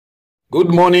Good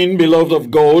morning, beloved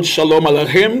of God. Shalom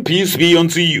Aleichem. Peace be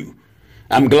unto you.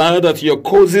 I'm glad that your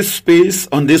cozy space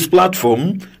on this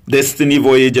platform, Destiny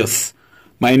Voyagers.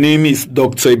 My name is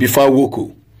Dr.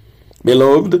 Woku.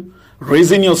 Beloved,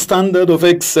 raising your standard of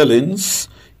excellence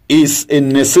is a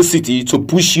necessity to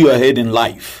push you ahead in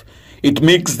life. It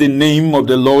makes the name of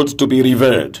the Lord to be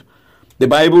revered. The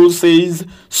Bible says,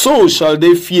 "So shall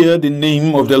they fear the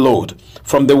name of the Lord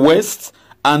from the west,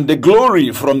 and the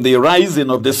glory from the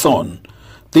rising of the sun."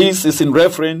 This is in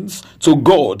reference to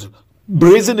God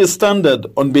raising a standard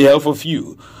on behalf of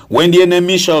you. When the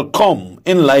enemy shall come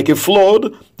in like a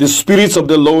flood, the spirits of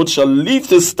the Lord shall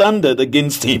lift a standard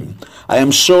against him. I am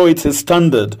sure it's a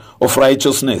standard of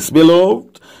righteousness.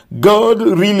 Beloved, God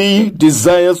really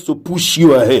desires to push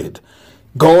you ahead.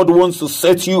 God wants to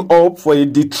set you up for a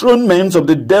dethronement of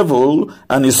the devil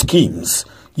and his schemes.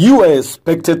 You are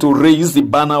expected to raise the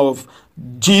banner of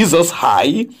Jesus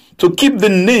high, to keep the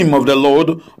name of the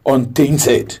Lord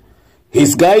untainted.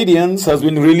 His guidance has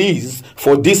been released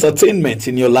for this attainment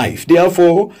in your life.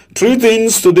 Therefore, three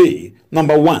things today.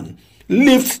 Number one,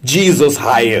 lift Jesus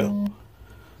higher.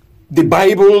 The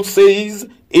Bible says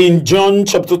in John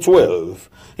chapter 12,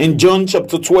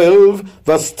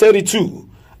 verse 32,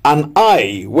 "And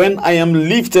I, when I am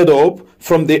lifted up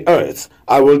from the earth,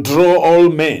 I will draw all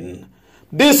men."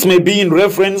 This may be in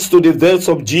reference to the death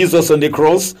of Jesus on the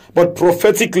cross, but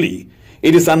prophetically,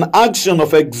 it is an action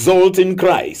of exalting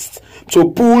Christ to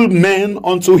pull men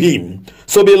unto him.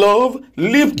 So, beloved,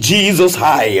 lift Jesus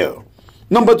higher.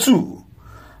 Number two,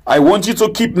 I want you to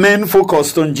keep men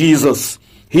focused on Jesus.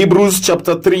 Hebrews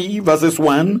chapter 3 verses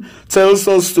 1 tells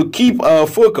us to keep our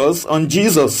focus on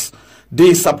Jesus,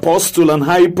 this apostle and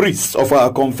high priest of our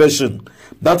confession.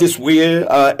 That is where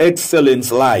our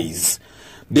excellence lies.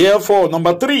 Therefore,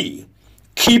 number three,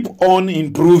 keep on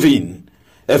improving.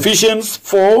 Ephesians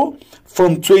 4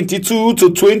 from 22 to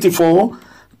 24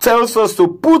 tells us to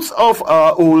put off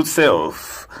our old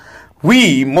self.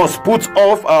 We must put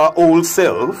off our old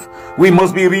self. We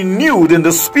must be renewed in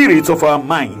the spirit of our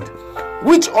mind.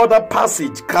 Which other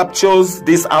passage captures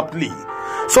this aptly?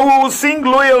 So we will sing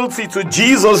loyalty to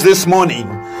Jesus this morning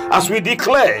as we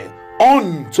declare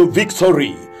on to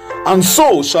victory. And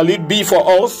so shall it be for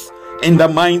us in the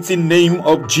mighty name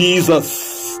of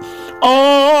Jesus.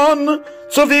 On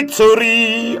to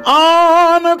victory,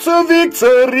 on to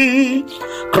victory.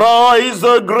 Christ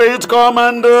the great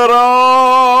commander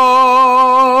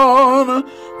on.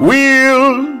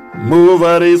 We'll move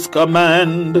at his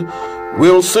command.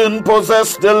 We'll soon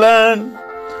possess the land.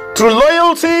 Through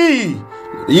loyalty,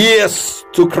 yes,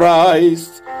 to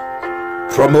Christ.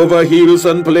 From over hills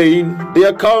and plain,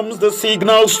 there comes the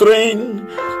signal strain.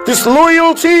 This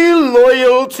loyalty,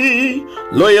 loyalty,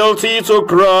 loyalty to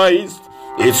Christ.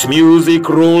 Its music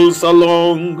rolls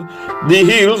along. The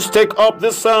hills take up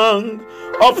the song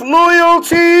of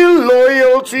loyalty,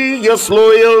 loyalty, yes,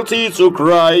 loyalty to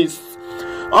Christ.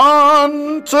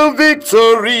 On to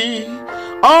victory,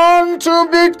 on to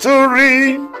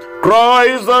victory.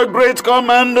 Christ the great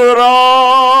commander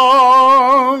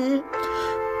on.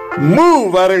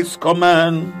 Move at his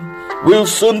command. We'll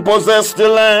soon possess the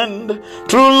land.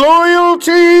 Through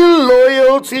loyalty,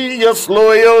 loyalty, yes,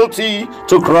 loyalty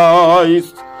to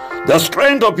Christ. The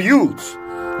strength of youth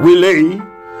we lay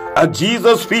at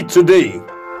Jesus' feet today.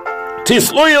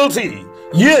 'Tis loyalty,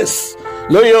 yes,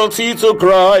 loyalty to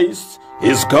Christ.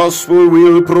 His gospel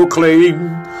will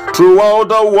proclaim throughout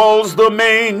the world's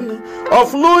domain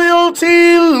of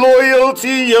loyalty,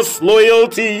 loyalty, yes,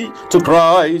 loyalty to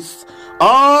Christ.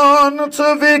 On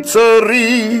to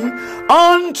victory,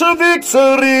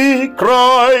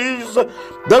 Christ,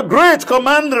 the great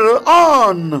commander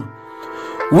on.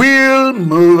 We'll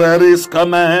move at his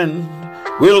command.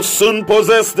 We'll soon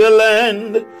possess the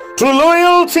land. Through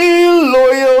loyalty,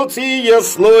 loyalty,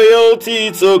 yes, loyalty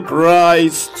to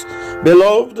Christ.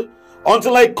 Beloved,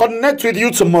 until I connect with you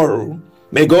tomorrow,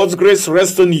 may God's grace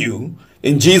rest on you.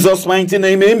 In Jesus' mighty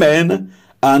name, amen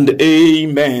and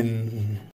amen.